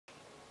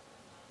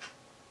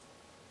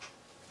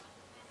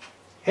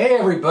Hey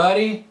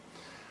everybody!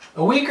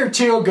 A week or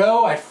two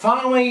ago I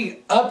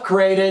finally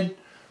upgraded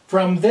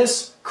from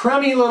this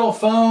crummy little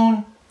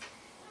phone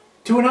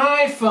to an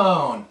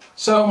iPhone.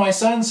 So my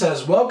son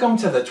says, "Welcome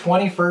to the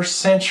 21st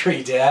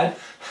century, Dad."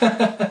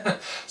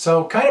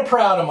 So kind of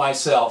proud of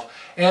myself.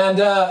 And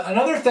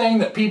another thing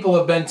that people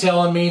have been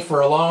telling me for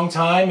a long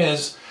time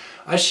is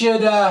I should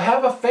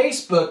have a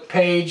Facebook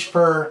page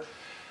for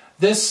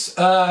this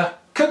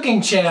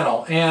cooking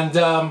channel.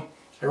 And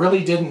I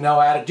really didn't know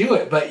how to do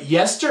it. But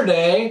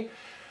yesterday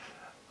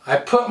I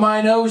put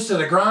my nose to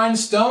the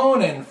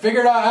grindstone and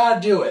figured out how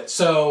to do it.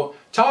 So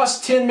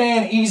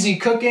TosTinMan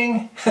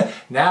EasyCooking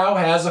now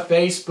has a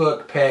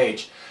Facebook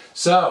page.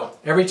 So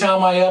every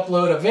time I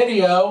upload a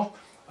video,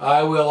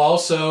 I will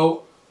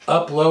also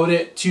upload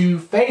it to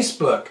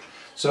Facebook.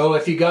 So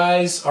if you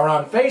guys are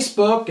on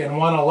Facebook and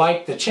want to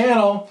like the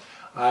channel,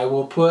 I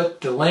will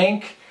put the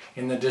link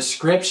in the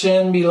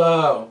description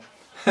below.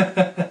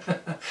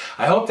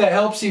 I hope that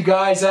helps you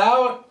guys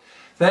out.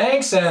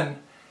 Thanks and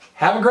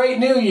have a great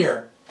new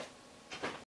year.